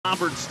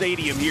Auburn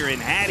Stadium here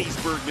in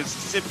Hattiesburg,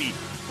 Mississippi,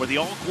 where the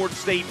Alcorn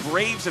State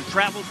Braves have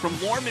traveled from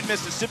Norman,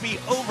 Mississippi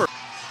over.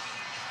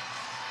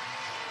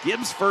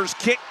 Gibbs' first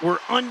kick. We're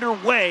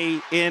underway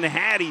in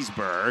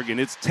Hattiesburg, and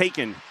it's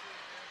taken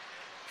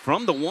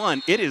from the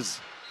one. It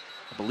is,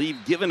 I believe,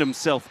 giving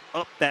himself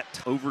up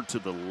that over to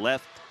the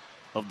left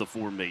of the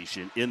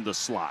formation in the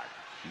slot.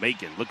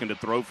 Macon looking to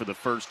throw for the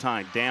first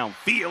time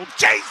downfield.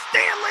 Chase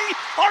Stanley,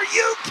 are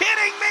you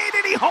kidding me?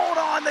 Did he hold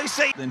on? They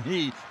say. Than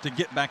he to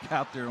get back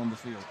out there on the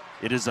field.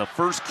 It is a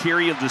first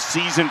carry of the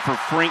season for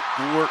Frank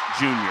Gore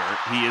Jr.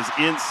 He is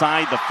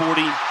inside the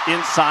 40,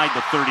 inside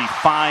the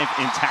 35,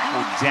 and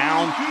tackled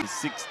down the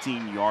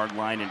 16-yard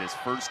line in his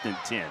 1st and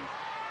 10.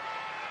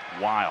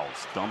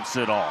 Wiles dumps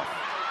it off.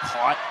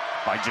 Caught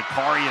by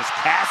Jacarius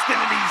Caston,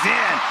 and he's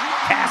in.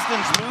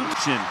 Caston's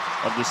motion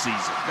of the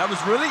season. That was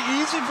really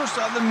easy for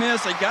Southern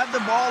Miss. They got the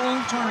ball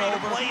on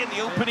turnover. Play in the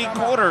opening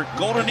quarter.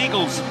 Golden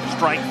Eagles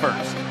strike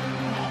first.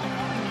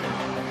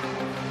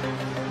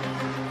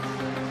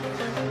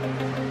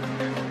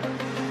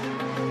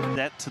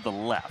 That to the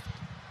left.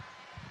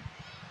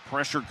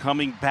 Pressure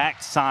coming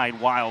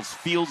backside. Wiles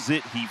fields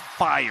it. He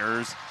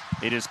fires.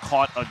 It is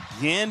caught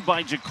again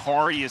by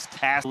Jacarius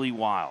Caston.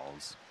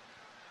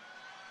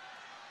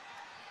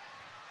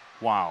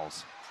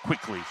 Wiles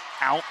quickly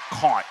out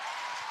caught.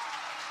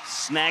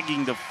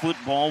 Snagging the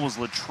football was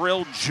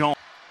Latrell Jones.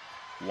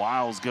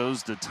 Wiles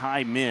goes to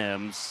Ty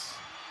Mims.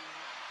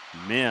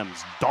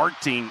 Mims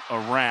darting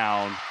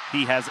around.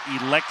 He has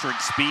electric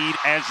speed,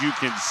 as you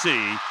can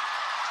see.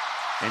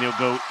 And he'll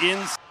go in.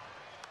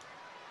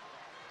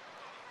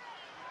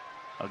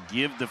 A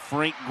give to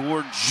Frank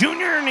Gore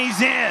Jr. and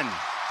he's in.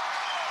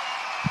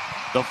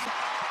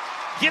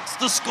 Gets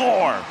the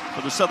score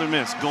for the Southern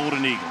Miss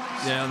Golden Eagles.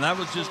 Yeah, and that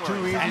was just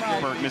too easy.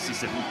 Hattiesburg,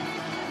 Mississippi.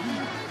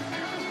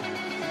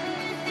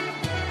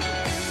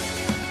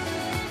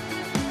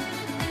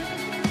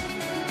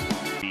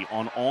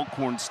 On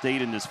Alcorn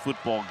State in this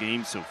football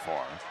game so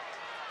far.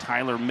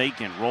 Tyler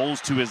Macon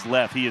rolls to his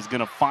left. He is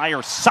going to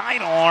fire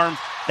sidearm.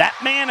 That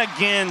man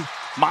again.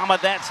 Mama,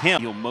 that's him.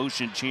 He'll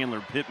motion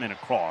Chandler Pittman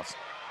across.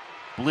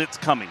 Blitz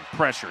coming.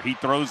 Pressure. He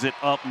throws it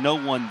up. No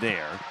one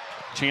there.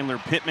 Chandler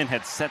Pittman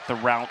had set the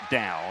route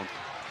down.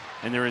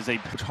 And there is a...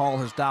 Hall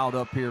has dialed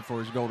up here for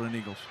his Golden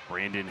Eagles.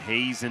 Brandon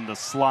Hayes in the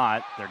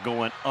slot. They're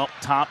going up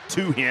top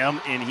to him,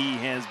 and he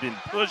has been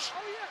pushed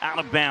out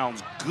of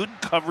bounds. Good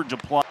coverage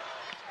applied.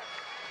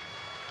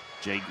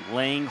 Jake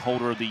Lang,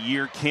 holder of the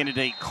year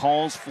candidate,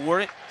 calls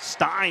for it.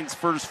 Stein's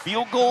first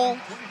field goal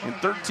in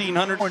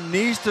 1,300.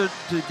 Needs to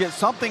get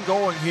something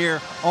going here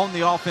on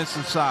the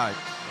offensive side.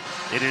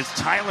 It is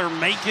Tyler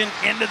Macon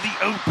into the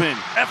open.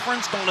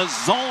 Reference on a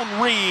zone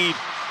read.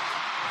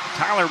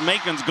 Tyler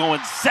Macon's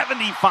going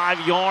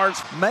 75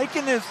 yards.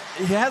 Macon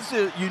he has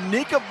a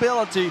unique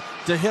ability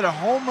to hit a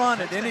home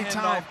run at any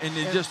time, and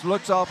it just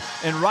looks up,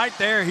 and right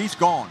there he's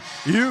gone.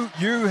 You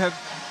have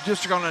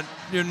just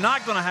you're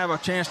not gonna have a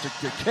chance to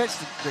catch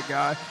the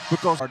guy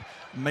because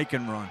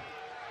Macon run.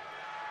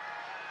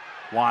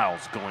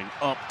 Wiles going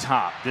up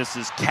top. This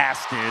is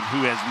Caston,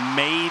 who has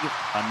made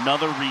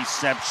another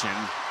reception.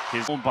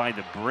 His own by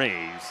the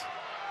Braves.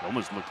 He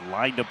almost looked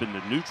lined up in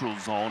the neutral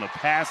zone. A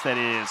pass that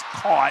is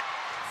caught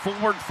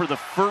forward for the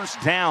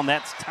first down.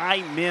 That's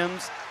Ty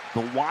Mims,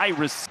 the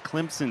Wirus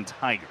Clemson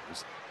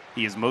Tigers.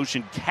 He has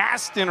motioned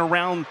Caston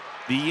around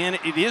the end.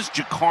 It is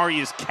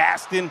Jacarius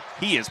Caston.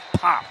 He is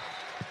popped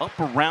up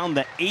around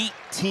the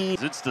 18.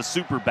 It's the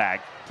superback.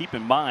 Keep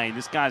in mind,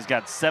 this guy's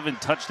got 7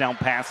 touchdown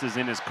passes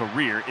in his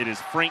career. It is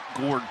Frank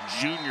Gore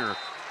Jr.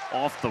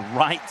 off the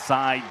right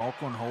side.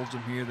 Alcorn holds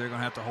him here. They're going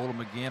to have to hold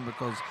him again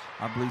because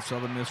I believe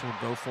Southern Miss will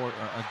go for it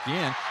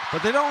again.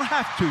 But they don't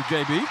have to,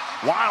 JB.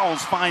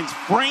 Wiles finds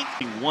Frank.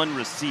 One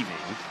receiving.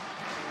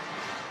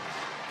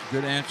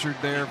 Good answer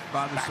there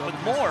by the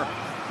Southern Miss. More.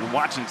 You're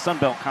watching Sun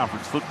Belt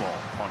Conference football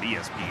on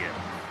ESPN.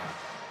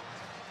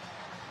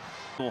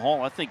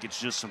 Hall, I think it's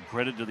just some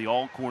credit to the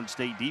Alcorn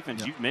State defense.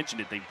 Yep. You've mentioned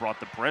it. They've brought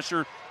the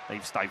pressure.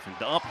 They've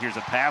stifled up. Here's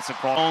a pass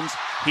across.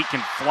 He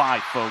can fly,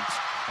 folks.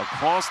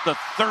 Across the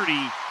 30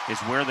 is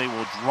where they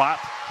will drop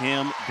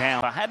him down.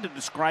 If I had to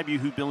describe you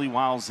who Billy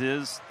Wiles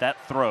is, that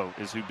throw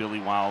is who Billy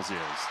Wiles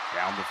is.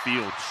 Down the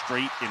field,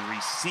 straight and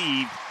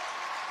received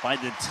by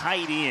the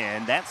tight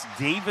end. That's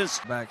Davis.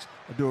 Backs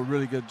do a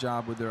really good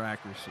job with their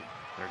accuracy.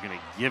 They're going to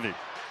give it.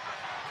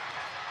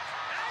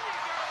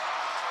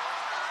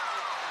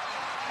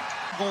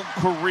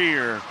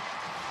 Career.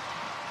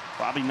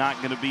 Probably not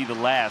going to be the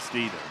last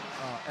either.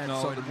 And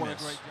no, Southern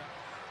Miss. Miss.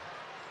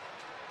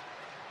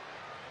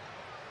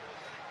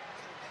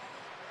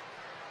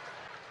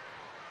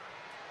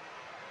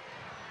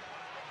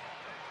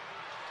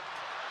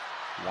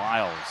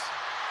 Wiles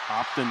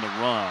opting the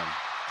run.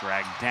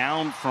 Dragged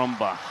down from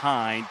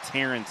behind.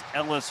 Terrence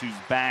Ellis, who's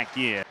back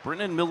in.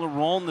 Brennan Miller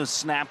on the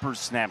snapper,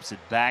 snaps it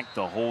back.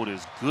 The hold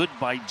is good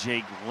by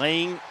Jake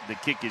Lang. The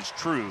kick is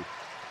true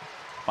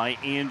by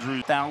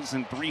Andrew.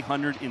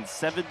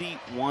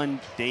 1,371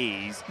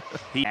 days.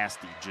 He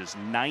nasty, just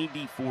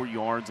 94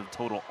 yards of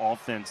total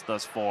offense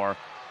thus far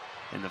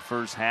in the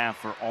first half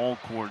for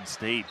Alcorn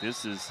State.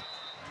 This is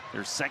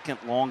their second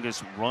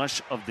longest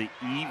rush of the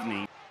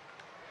evening.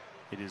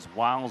 It is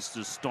Wiles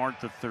to start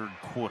the third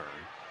quarter.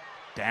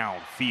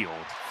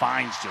 Downfield,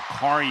 finds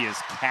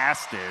Jacarius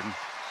Caston,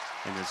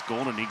 and this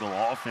Golden Eagle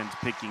offense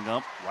picking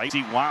up. Right,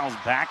 see Wiles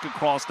back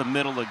across the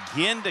middle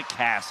again to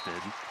Caston.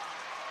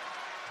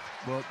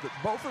 Well,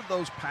 both of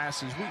those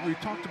passes, we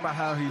talked about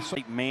how he's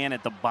man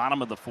at the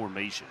bottom of the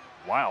formation.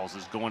 Wiles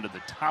is going to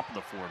the top of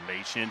the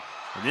formation,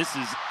 and this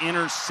is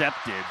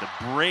intercepted. The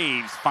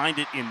Braves find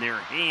it in their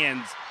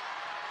hands.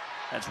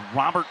 That's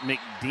Robert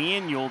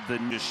McDaniel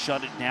that just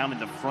shut it down in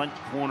the front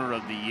corner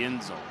of the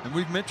end zone. And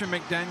we've mentioned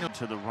McDaniel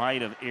to the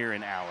right of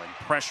Aaron Allen.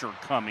 Pressure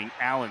coming.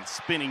 Allen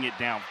spinning it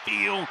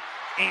downfield,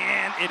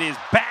 and it is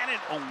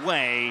batted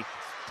away.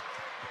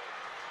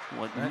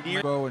 And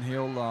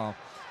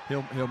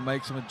he'll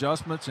make some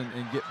adjustments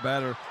and get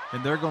better,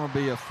 and they're going to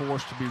be a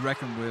force to be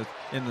reckoned with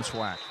in the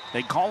SWAC.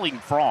 They call him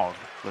Frog.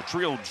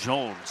 Latrell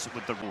Jones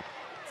with the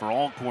for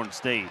Alcorn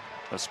State,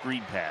 a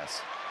screen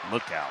pass.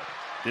 Look out.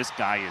 This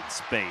guy in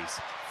space.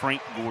 Frank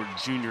Gord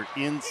Jr.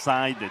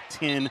 inside the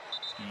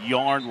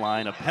 10-yard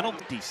line. A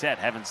penalty set.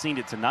 Haven't seen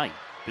it tonight.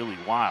 Billy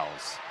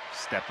Wiles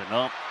stepping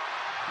up.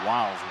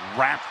 Wiles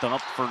wrapped up.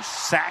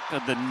 First sack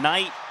of the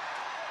night.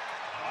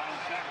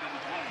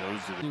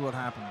 Goes to the see what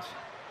happens.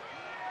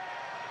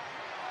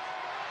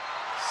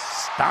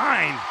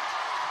 Stein.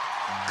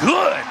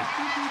 Good.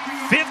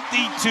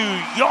 52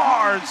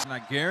 yards. And I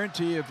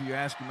guarantee if you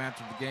ask him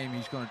after the game,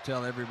 he's going to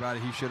tell everybody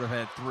he should have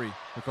had 3,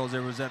 because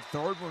there was that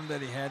third one that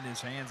he had in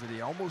his hands that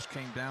he almost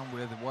came down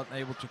with and wasn't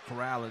able to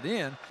corral it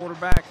in.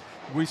 Quarterback,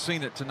 we've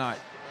seen it tonight.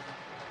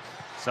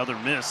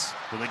 Southern Miss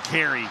with a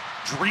carry.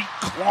 Drake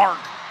Clark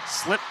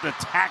slipped the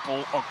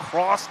tackle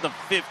across the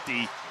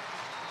 50.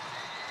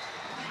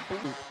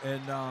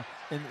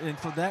 And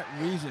for that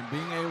reason,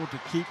 being able to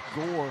keep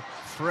Gore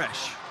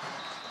fresh.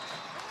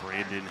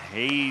 Brandon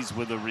Hayes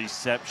with a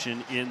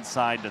reception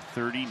inside the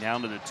 30,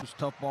 down to the 2.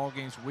 Tough ball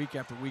games week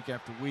after week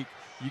after week.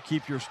 You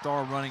keep your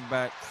star running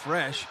back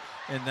fresh,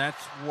 and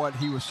that's what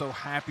he was so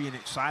happy and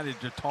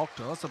excited to talk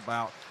to us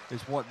about,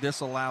 is what this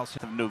allows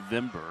him.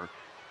 November,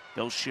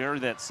 they'll share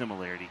that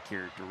similarity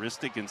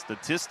characteristic and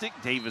statistic.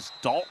 Davis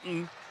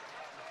Dalton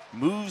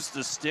moves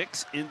the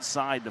sticks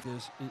inside the.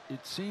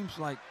 It seems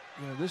like,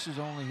 you know, this is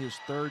only his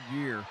 3rd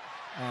year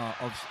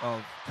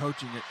of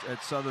coaching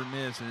at Southern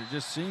Miss, and it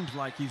just seems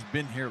like he's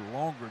been here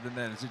longer than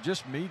that. Is it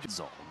just me?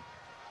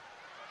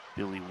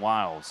 Billy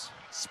Wiles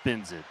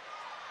spins it.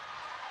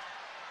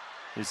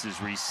 This is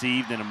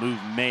received and a move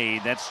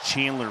made. That's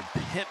Chandler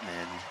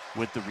Pittman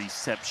with the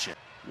reception.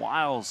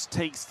 Wiles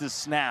takes the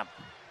snap,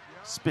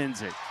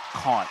 spins it,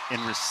 caught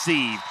and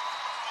received.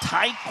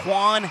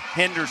 Tyquan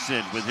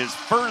Henderson with his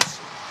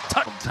first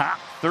touch, top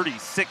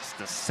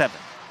 36-7.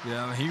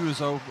 Yeah, he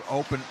was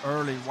open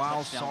early.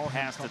 Wiles saw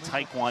pass to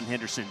Tyquan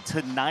Henderson.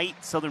 Tonight,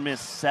 Southern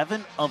Miss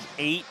 7 of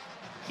 8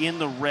 in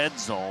the red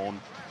zone.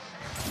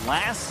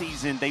 Last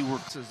season, they were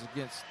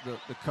against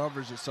the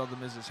coverage that Southern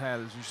Miss has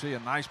had. As you see, a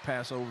nice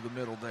pass over the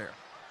middle there.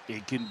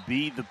 It can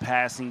be the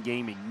passing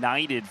game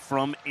ignited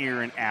from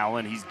Aaron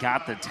Allen. He's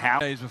got the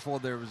talent. Days before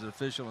there was an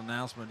official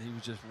announcement, he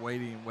was just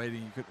waiting and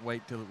waiting. He couldn't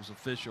wait till it was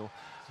official.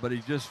 But he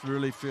just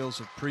really feels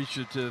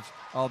appreciative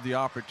of the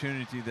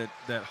opportunity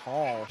that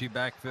Hall.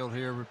 Backfield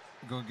here, we're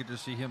going to get to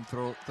see him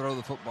throw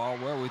the football.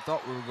 Well, we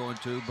thought we were going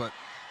to, but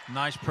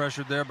nice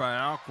pressure there by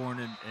Alcorn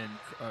and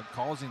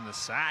causing the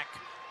sack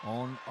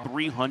on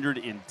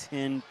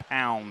 310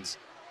 pounds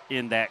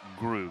in that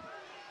group.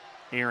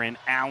 Aaron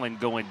Allen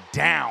going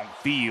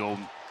downfield,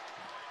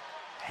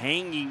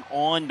 hanging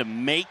on to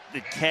make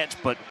the catch,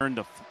 but turned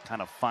to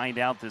kind of find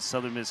out this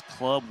Southern Miss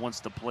club wants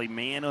to play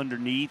man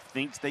underneath,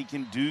 thinks they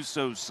can do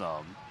so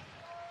some.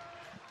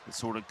 It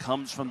sort of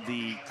comes from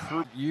the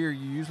curve. Year,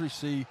 you usually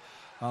see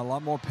a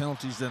lot more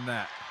penalties than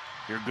that.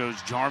 Here goes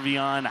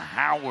Jarvion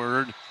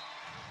Howard,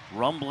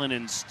 rumbling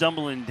and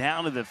stumbling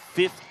down to the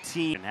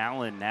 15. And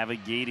Allen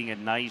navigating a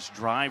nice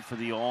drive for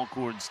the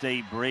Alcorn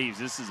State Braves.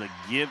 This is a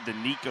give to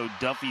Nico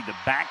Duffy, the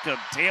backup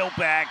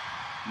tailback.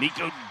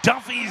 Nico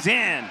Duffy's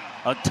in.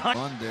 A touch.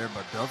 Run there,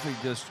 but Duffy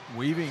just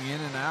weaving in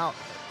and out,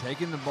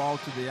 taking the ball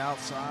to the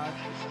outside,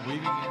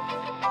 weaving in.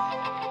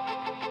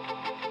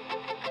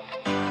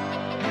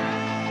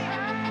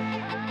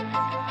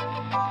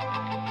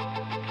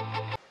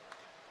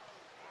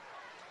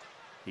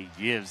 He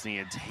gives the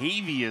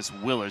Antavius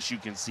Willis. You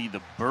can see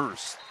the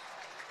burst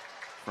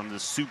from the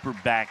super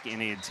back in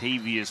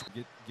Antavius.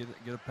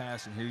 Get a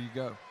pass, and here you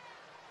go.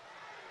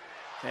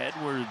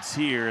 Edwards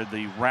here.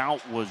 The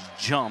route was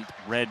jumped,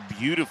 read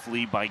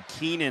beautifully by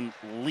Keenan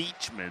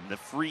Leachman, the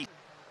free.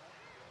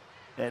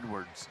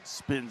 Edwards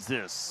spins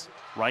this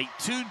right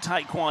to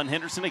Tyquan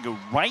Henderson. They go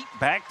right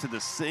back to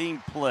the same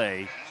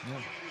play.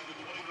 Yeah.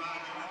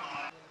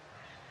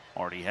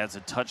 Already has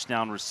a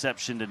touchdown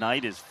reception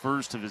tonight, his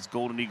first of his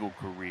Golden Eagle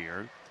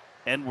career.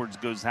 Edwards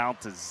goes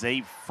out to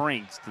Zay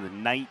Franks to the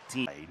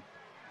 19.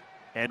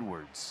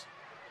 Edwards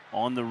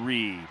on the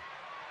read,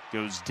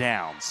 goes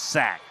down,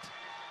 sacked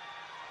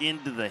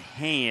into the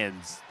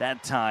hands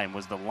that time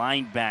was the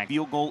linebacker.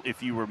 Field goal,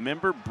 if you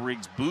remember,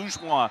 Briggs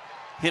Bourgeois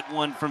hit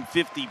one from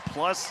 50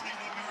 plus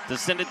to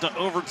send it to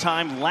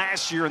overtime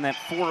last year in that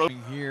 4-0.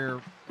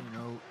 Here, you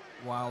know,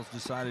 Wiles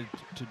decided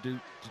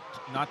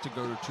not to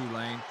go to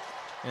Tulane.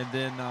 And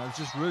then it's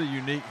just really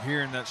unique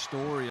hearing that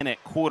story. And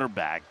at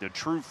quarterback, the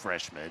true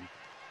freshman.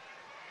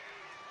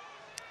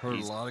 Heard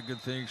a lot of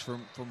good things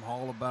from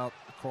Hall about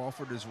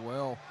Crawford as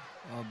well.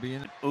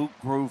 Being at Oak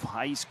Grove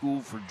High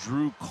School for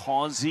Drew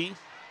Causey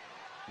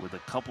with a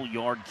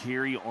couple-yard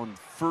carry on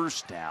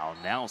first down.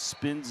 Now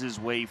spins his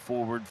way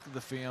forward. The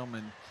film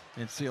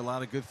and see a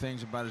lot of good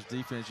things about his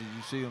defense. As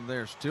you see him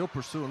there, still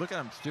pursuing. Look at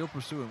him, still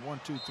pursuing.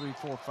 1, 2, 3,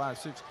 4, 5,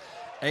 6,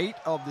 8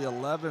 of the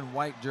 11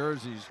 white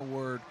jerseys.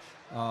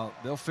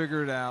 They'll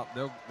figure it out.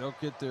 They'll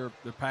get their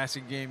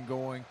passing game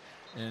going,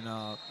 and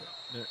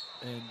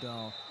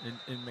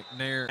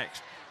McNair,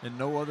 and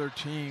no other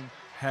team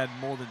had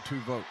more than 2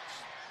 votes.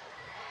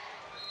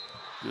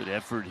 Good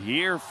effort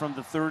here from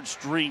the third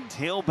string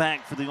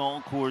tailback for the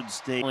Alcorn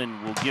State.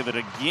 And we'll give it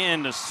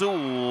again to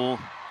Sewell.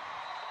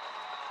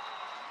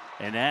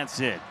 And that's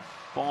it.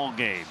 Ball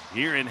game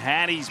here in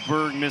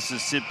Hattiesburg,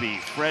 Mississippi.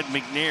 Fred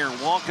McNair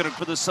walking it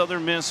for the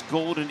Southern Miss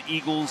Golden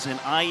Eagles and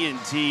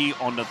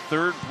INT on the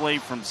third play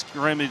from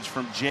scrimmage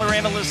from Our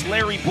analyst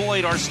Larry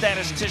Boyd, our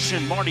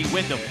statistician Marty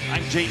Wyndham.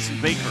 I'm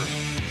Jason Baker.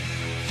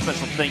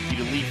 Special thank you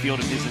to Lee Field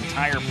and his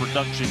entire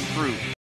production crew.